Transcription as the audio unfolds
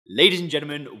Ladies and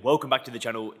gentlemen, welcome back to the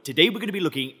channel. Today we're going to be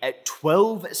looking at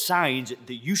 12 signs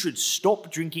that you should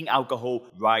stop drinking alcohol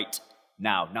right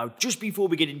now. Now, just before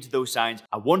we get into those signs,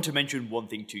 I want to mention one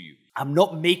thing to you. I'm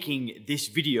not making this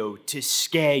video to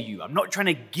scare you. I'm not trying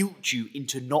to guilt you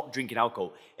into not drinking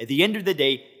alcohol. At the end of the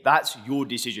day, that's your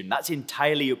decision. That's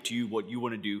entirely up to you what you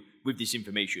want to do with this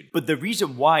information. But the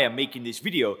reason why I'm making this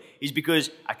video is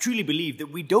because I truly believe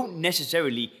that we don't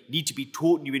necessarily need to be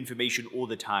taught new information all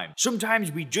the time.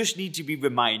 Sometimes we just need to be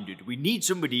reminded. We need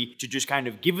somebody to just kind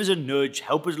of give us a nudge,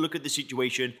 help us look at the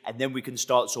situation, and then we can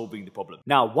start solving the problem.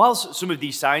 Now, whilst some of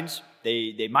these signs,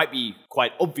 they might be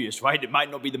quite obvious, right? It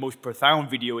might not be the most profound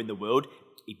video in the world.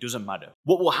 It doesn't matter.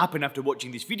 What will happen after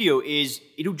watching this video is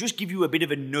it'll just give you a bit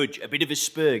of a nudge, a bit of a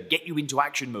spur, get you into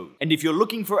action mode. And if you're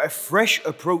looking for a fresh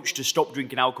approach to stop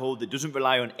drinking alcohol that doesn't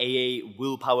rely on AA,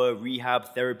 willpower,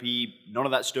 rehab, therapy, none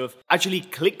of that stuff, actually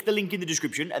click the link in the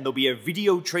description and there'll be a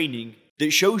video training that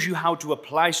shows you how to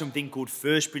apply something called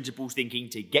first principles thinking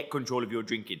to get control of your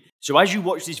drinking. So as you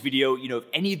watch this video, if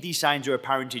any of these signs are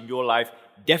apparent in your life,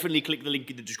 definitely click the link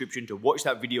in the description to watch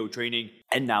that video training.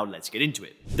 And now let's get into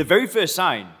it. The very first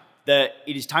sign that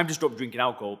it is time to stop drinking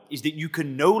alcohol is that you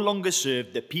can no longer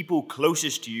serve the people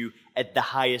closest to you at the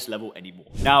highest level anymore.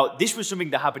 Now, this was something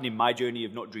that happened in my journey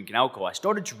of not drinking alcohol. I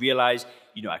started to realize,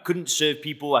 I couldn't serve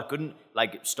people. I couldn't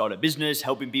start a business,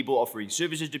 helping people, offering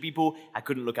services to people. I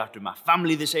couldn't look after my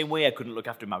family the same way. I couldn't look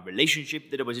after my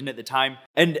relationship that I was in at the time.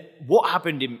 And what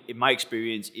happened in my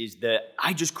experience is that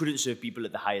I just couldn't serve people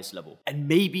at the highest level. And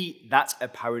maybe that's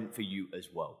apparent for you as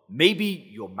well. Maybe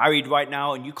you're married right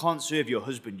now and you can't serve your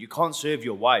husband. You can't serve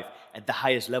your wife at the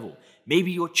highest level.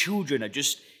 Maybe your children are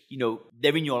just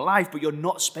they're in your life, but you're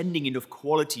not spending enough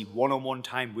quality one-on-one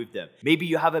time with them. Maybe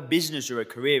you have a business or a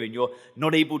career and you're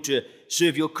not able to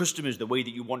serve your customers the way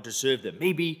that you want to serve them.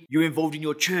 Maybe you're involved in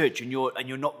your church and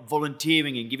you're not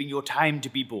volunteering and giving your time to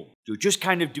people. You're just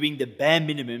kind of doing the bare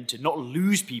minimum to not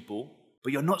lose people,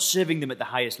 but you're not serving them at the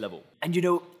highest level. And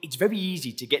it's very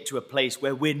easy to get to a place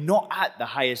where we're not at the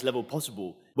highest level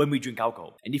possible when we drink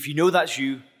alcohol. And if you know that's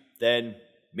you, then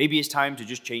maybe it's time to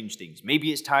just change things. Maybe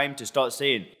it's time to start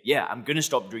saying, yeah, I'm going to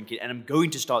stop drinking and I'm going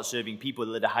to start serving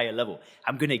people at a higher level.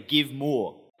 I'm going to give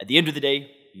more. At the end of the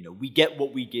day, we get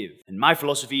what we give. And my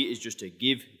philosophy is just to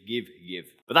give, give, give.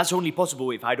 But that's only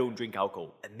possible if I don't drink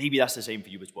alcohol. And maybe that's the same for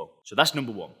you as well. So that's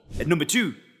number one. And number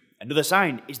two, another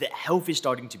sign is that health is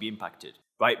starting to be impacted,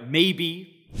 right?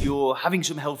 Maybe you're having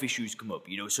some health issues come up,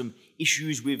 some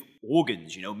issues with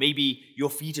organs, maybe your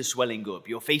feet are swelling up,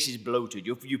 your face is bloated,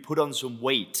 you put on some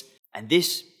weight. And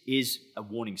this is a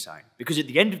warning sign. Because at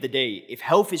the end of the day, if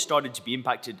health is starting to be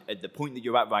impacted at the point that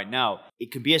you're at right now,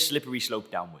 it can be a slippery slope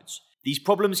downwards. These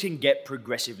problems can get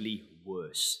progressively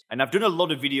worse. And I've done a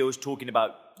lot of videos talking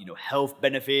about, health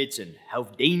benefits and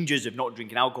health dangers of not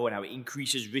drinking alcohol and how it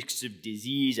increases risks of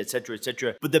disease, etc.,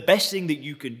 etc. But the best thing that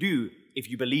you can do if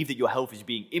you believe that your health is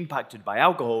being impacted by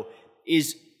alcohol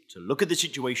is to look at the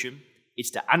situation,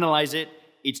 it's to analyze it,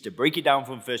 it's to break it down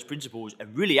from first principles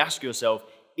and really ask yourself,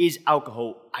 is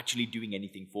alcohol actually doing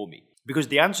anything for me? Because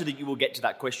the answer that you will get to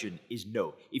that question is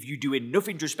no. If you do enough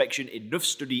introspection, enough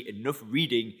study, enough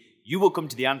reading, you will come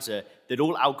to the answer that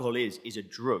all alcohol is a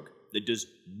drug that does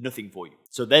nothing for you.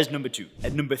 So there's number two.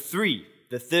 And number three,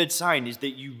 the third sign is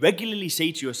that you regularly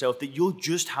say to yourself that you'll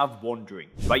just have one drink,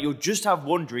 right? You'll just have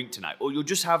one drink tonight, or you'll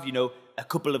just have, a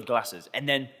couple of glasses, and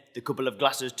then the couple of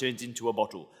glasses turns into a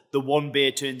bottle. The one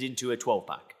beer turns into a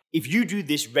 12-pack. If you do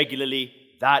this regularly,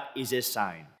 that is a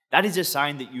sign. That is a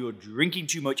sign that you're drinking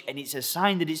too much, and it's a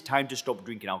sign that it's time to stop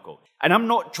drinking alcohol. And I'm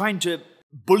not trying to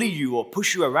bully you or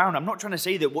push you around. I'm not trying to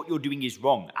say that what you're doing is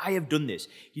wrong. I have done this.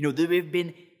 There have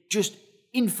been just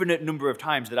infinite number of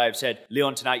times that I've said,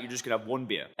 Leon, tonight you're just going to have one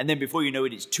beer. And then before you know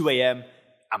it, it's 2 a.m.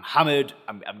 I'm hammered.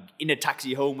 I'm in a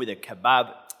taxi home with a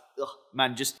kebab. Ugh,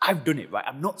 man, I've done it, right?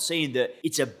 I'm not saying that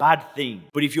it's a bad thing.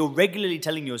 But if you're regularly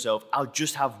telling yourself, I'll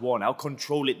just have one, I'll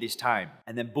control it this time,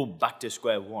 and then boom, back to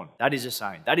square one, that is a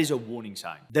sign. That is a warning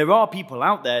sign. There are people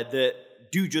out there that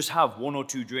do just have one or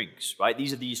two drinks, right?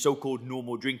 These are the so-called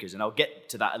normal drinkers, and I'll get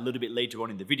to that a little bit later on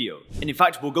in the video. And in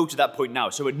fact, we'll go to that point now.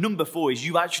 So at number 4 is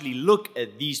you actually look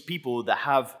at these people that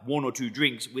have one or two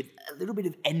drinks with a little bit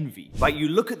of envy, right? You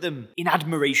look at them in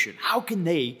admiration. How can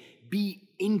they be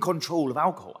in control of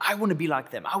alcohol? I want to be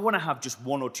like them. I want to have just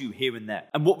one or two here and there.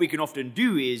 And what we can often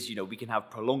do is, we can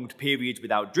have prolonged periods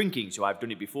without drinking. So I've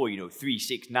done it before, 3,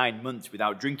 6, 9 months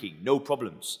without drinking, no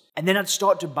problems. And then I'd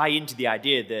start to buy into the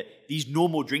idea that these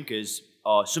normal drinkers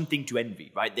are something to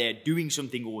envy, right? They're doing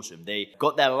something awesome. They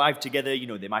got their life together.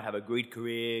 They might have a great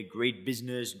career, great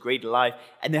business, great life,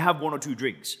 and they have one or two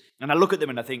drinks. And I look at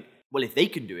them and I think, well, if they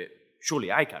can do it,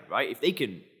 surely I can, right? If they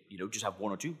can just have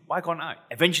one or two. Why can't I?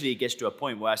 Eventually it gets to a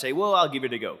point where I say, well, I'll give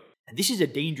it a go. And this is a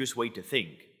dangerous way to think,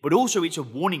 but also it's a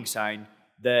warning sign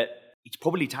that it's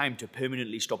probably time to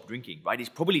permanently stop drinking, right? It's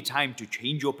probably time to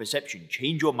change your perception,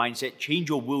 change your mindset, change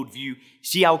your worldview,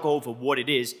 see alcohol for what it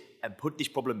is, and put this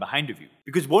problem behind of you.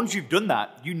 Because once you've done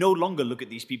that, you no longer look at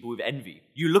these people with envy.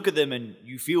 You look at them and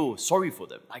you feel sorry for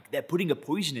them. Like they're putting a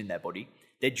poison in their body,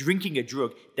 they're drinking a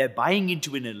drug, they're buying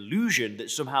into an illusion that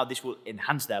somehow this will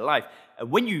enhance their life.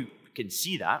 And when you can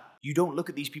see that, you don't look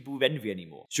at these people with envy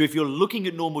anymore. So if you're looking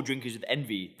at normal drinkers with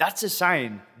envy, that's a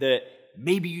sign that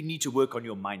maybe you need to work on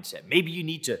your mindset. Maybe you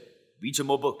need to read some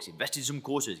more books, invest in some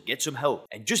courses, get some help,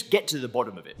 and just get to the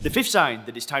bottom of it. The fifth sign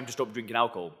that it's time to stop drinking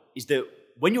alcohol is that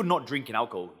when you're not drinking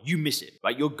alcohol, you miss it,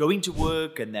 right? You're going to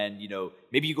work and then,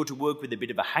 maybe you go to work with a bit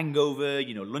of a hangover,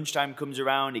 lunchtime comes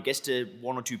around, it gets to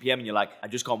 1 or 2 p.m. and you're like, I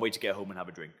just can't wait to get home and have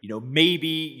a drink. Maybe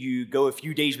you go a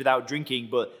few days without drinking,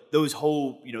 but those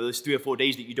whole, those 3 or 4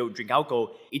 days that you don't drink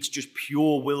alcohol, it's just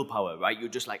pure willpower, right? You're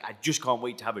just like, I just can't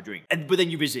wait to have a drink. But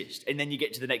then you resist. And then you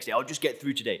get to the next day, I'll just get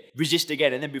through today. Resist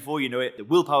again. And then before you know it, the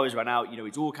willpower's run out.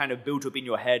 It's all kind of built up in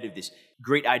your head of this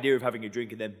great idea of having a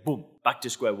drink, and then boom, back to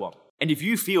square one. And if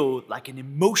you feel like an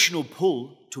emotional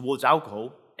pull towards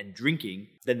alcohol and drinking,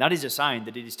 then that is a sign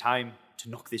that it is time to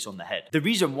knock this on the head. The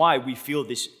reason why we feel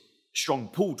this strong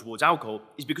pull towards alcohol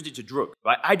is because it's a drug,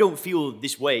 right? I don't feel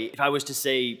this way if I was to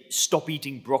say, stop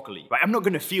eating broccoli, right? I'm not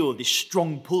going to feel this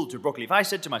strong pull to broccoli. If I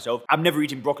said to myself, I'm never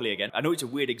eating broccoli again, I know it's a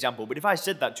weird example, but if I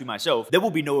said that to myself, there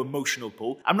will be no emotional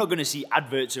pull. I'm not going to see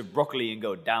adverts of broccoli and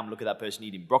go, damn, look at that person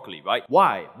eating broccoli, right?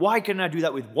 Why? Why can I do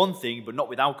that with one thing, but not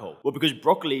with alcohol? Well, because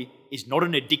broccoli is not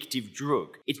an addictive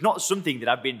drug. It's not something that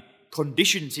I've been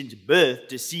conditioned since birth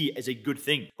to see as a good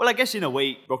thing. Well, I guess in a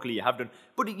way, broccoli you have done,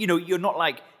 but you're not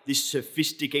like this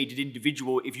sophisticated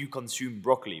individual if you consume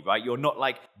broccoli, right? You're not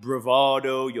like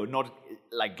bravado, you're not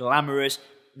like glamorous.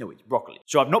 No, it's broccoli.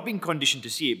 So I've not been conditioned to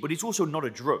see it, but it's also not a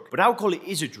drug. But alcohol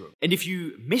is a drug. And if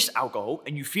you miss alcohol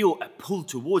and you feel a pull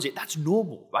towards it, that's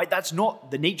normal, right? That's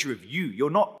not the nature of you. You're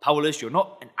not powerless, you're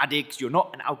not an addict, you're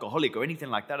not an alcoholic or anything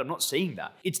like that. I'm not saying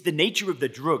that. It's the nature of the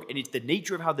drug, and it's the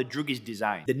nature of how the drug is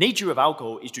designed. The nature of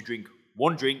alcohol is to drink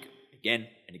one drink again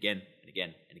and again and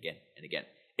again and again and again.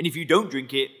 And if you don't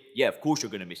drink it, yeah, of course you're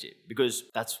going to miss it, because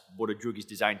that's what a drug is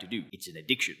designed to do. It's an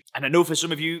addiction. And I know for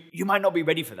some of you, you might not be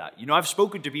ready for that. I've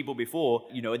spoken to people before,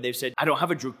 and they've said, I don't have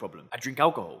a drug problem. I drink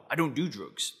alcohol. I don't do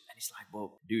drugs. And it's like,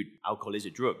 well, dude, alcohol is a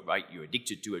drug, right? You're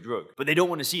addicted to a drug. But they don't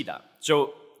want to see that.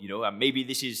 So, maybe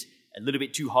this is a little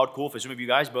bit too hardcore for some of you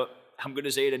guys, but I'm going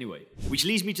to say it anyway. Which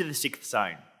leads me to the sixth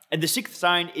sign. And the sixth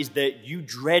sign is that you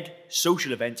dread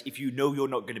social events if you know you're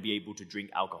not going to be able to drink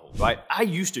alcohol, right? I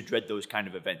used to dread those kind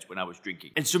of events when I was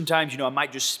drinking. And sometimes, I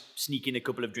might just sneak in a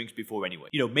couple of drinks before anyway.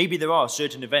 Maybe there are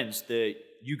certain events that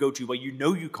you go to where you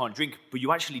know you can't drink, but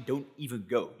you actually don't even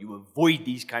go. You avoid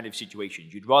these kind of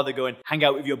situations. You'd rather go and hang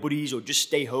out with your buddies or just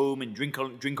stay home and drink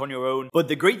on your own. But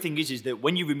the great thing is that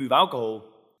when you remove alcohol,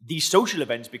 these social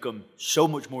events become so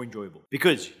much more enjoyable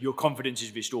because your confidence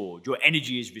is restored, your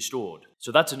energy is restored.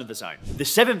 So that's another sign. The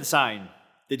seventh sign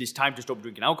that it's time to stop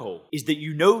drinking alcohol is that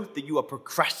you know that you are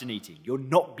procrastinating. You're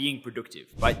not being productive,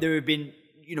 right? There have been,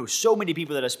 so many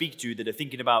people that I speak to that are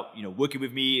thinking about, working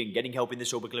with me and getting help in the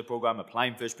Sober Killer program,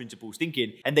 applying first principles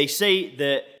thinking, and they say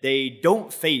that they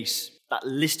don't face that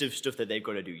list of stuff that they've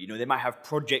got to do. They might have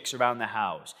projects around the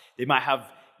house. They might have,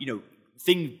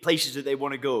 places that they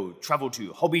want to go, travel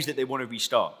to, hobbies that they want to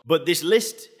restart. But this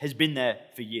list has been there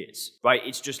for years, right?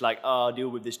 It's just like, I'll deal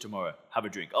with this tomorrow, have a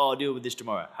drink. I'll deal with this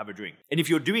tomorrow, have a drink. And if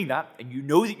you're doing that and you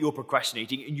know that you're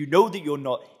procrastinating and you know that you're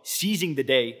not seizing the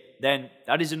day, then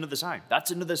that is another sign. That's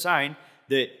another sign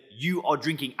that you are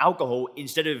drinking alcohol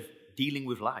instead of dealing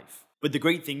with life. But the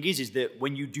great thing is that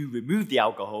when you do remove the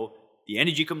alcohol, the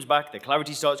energy comes back, the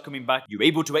clarity starts coming back, you're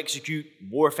able to execute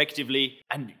more effectively.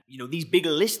 And, these bigger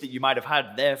lists that you might have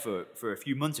had there for a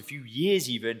few months, a few years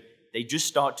even, they just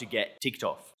start to get ticked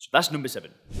off. So that's number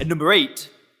 7. And number 8,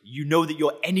 you know that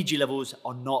your energy levels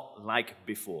are not like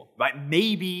before, right?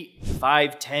 Maybe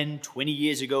 5, 10, 20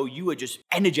 years ago, you were just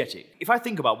energetic. If I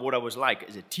think about what I was like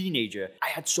as a teenager, I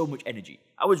had so much energy.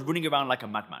 I was running around like a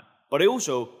madman. But I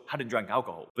also hadn't drank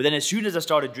alcohol. But then as soon as I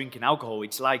started drinking alcohol,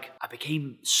 it's like I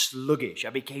became sluggish.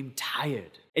 I became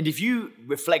tired. And if you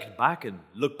reflect back and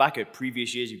look back at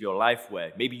previous years of your life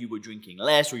where maybe you were drinking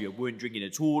less or you weren't drinking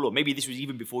at all, or maybe this was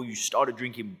even before you started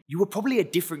drinking, you were probably a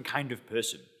different kind of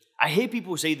person. I hear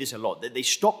people say this a lot, that they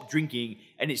stop drinking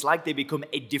and it's like they become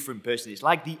a different person. It's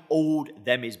like the old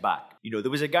them is back. There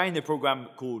was a guy in the program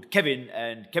called Kevin,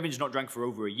 and Kevin's not drank for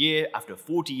over a year after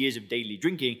 40 years of daily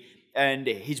drinking. and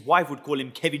his wife would call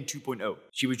him Kevin 2.0.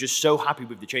 She was just so happy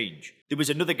with the change. There was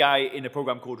another guy in a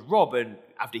program called Rob, and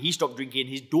after he stopped drinking,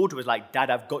 his daughter was like, "Dad,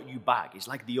 I've got you back." It's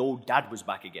like the old dad was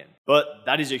back again. But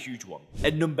that is a huge one.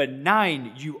 At number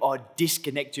 9, you are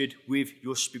disconnected with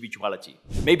your spirituality.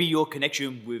 Maybe your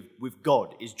connection with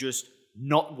God is just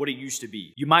not what it used to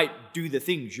be. You might do the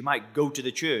things, you might go to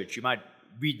the church, you might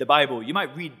read the Bible, you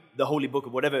might read the holy book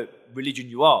of whatever religion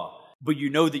you are, but you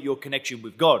know that your connection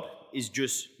with God is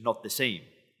just not the same.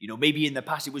 You know, maybe in the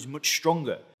past it was much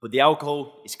stronger, but the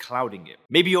alcohol is clouding it.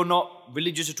 Maybe you're not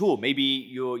religious at all. Maybe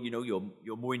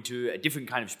you're more into a different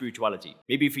kind of spirituality.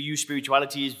 Maybe for you,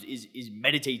 spirituality is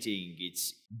meditating,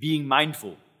 it's being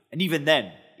mindful. And even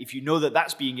then, if you know that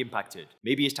that's being impacted,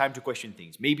 maybe it's time to question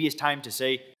things. Maybe it's time to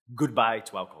say goodbye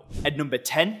to alcohol. At number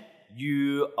 10,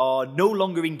 you are no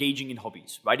longer engaging in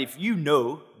hobbies, right? If you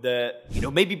know that,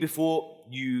 maybe before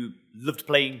you loved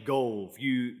playing golf,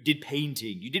 you did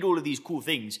painting, you did all of these cool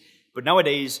things, but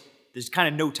nowadays there's kind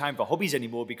of no time for hobbies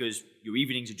anymore because your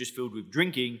evenings are just filled with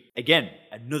drinking. Again,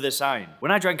 another sign.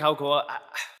 When I drank alcohol,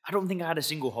 I don't think I had a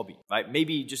single hobby, right?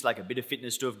 Maybe just like a bit of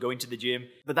fitness stuff, going to the gym,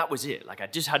 but that was it. Like I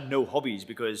just had no hobbies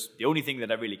because the only thing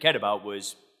that I really cared about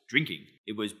was drinking.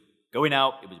 It was going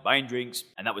out, it was buying drinks,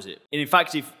 and that was it. And in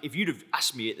fact, if you'd have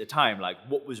asked me at the time, like,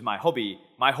 what was my hobby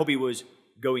was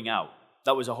going out.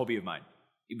 That was a hobby of mine.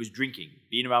 It was drinking,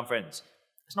 being around friends.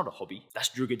 That's not a hobby, that's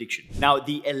drug addiction. Now,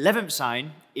 the 11th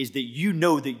sign is that you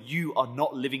know that you are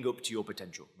not living up to your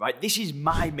potential, right? This is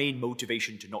my main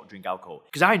motivation to not drink alcohol,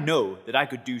 because I know that I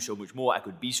could do so much more, I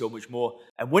could be so much more.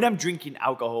 And when I'm drinking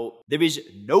alcohol, there is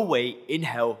no way in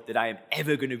hell that I am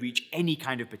ever going to reach any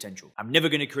kind of potential. I'm never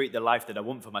going to create the life that I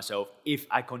want for myself if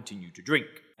I continue to drink.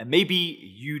 And maybe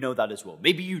you know that as well.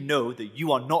 Maybe you know that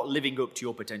you are not living up to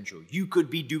your potential. You could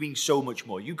be doing so much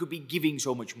more. You could be giving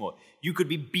so much more. You could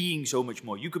be being so much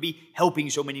more. You could be helping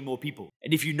so many more people.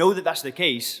 And if you know that that's the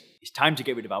case, it's time to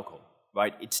get rid of alcohol,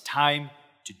 right? It's time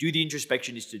to do the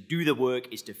introspection, it's to do the work,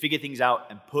 it's to figure things out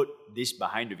and put this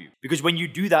behind of you. Because when you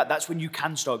do that, that's when you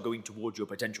can start going towards your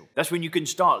potential. That's when you can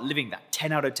start living that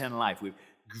 10 out of 10 life with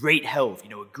great health,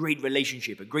 a great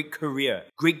relationship, a great career,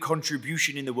 great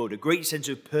contribution in the world, a great sense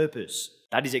of purpose.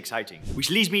 That is exciting. Which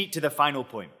leads me to the final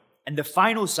point. And the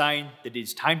final sign that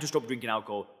it's time to stop drinking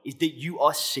alcohol is that you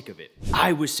are sick of it.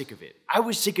 I was sick of it. I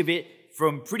was sick of it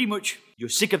from pretty much, you're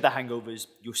sick of the hangovers,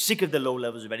 you're sick of the low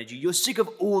levels of energy, you're sick of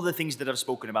all the things that I've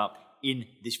spoken about in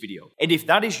this video. And if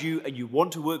that is you and you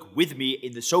want to work with me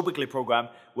in the Sober Clear program,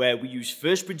 where we use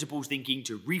first principles thinking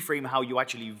to reframe how you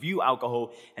actually view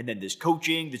alcohol, and then there's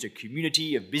coaching, there's a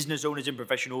community of business owners and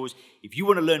professionals. If you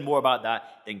want to learn more about that,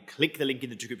 then click the link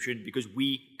in the description because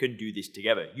we can do this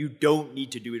together. You don't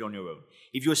need to do it on your own.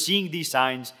 If you're seeing these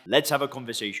signs, let's have a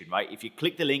conversation, right? If you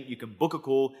click the link, you can book a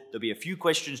call. There'll be a few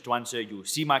questions to answer. You'll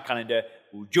see my calendar.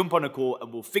 We'll jump on a call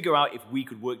and we'll figure out if we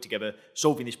could work together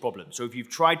solving this problem. So if you've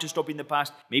tried to stop in the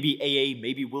past, maybe AA,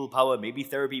 maybe willpower, maybe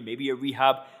therapy, maybe a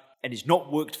rehab, and it's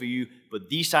not worked for you, but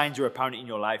these signs are apparent in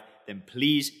your life, then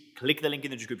please click the link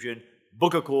in the description,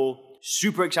 book a call.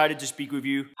 Super excited to speak with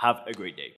you. Have a great day.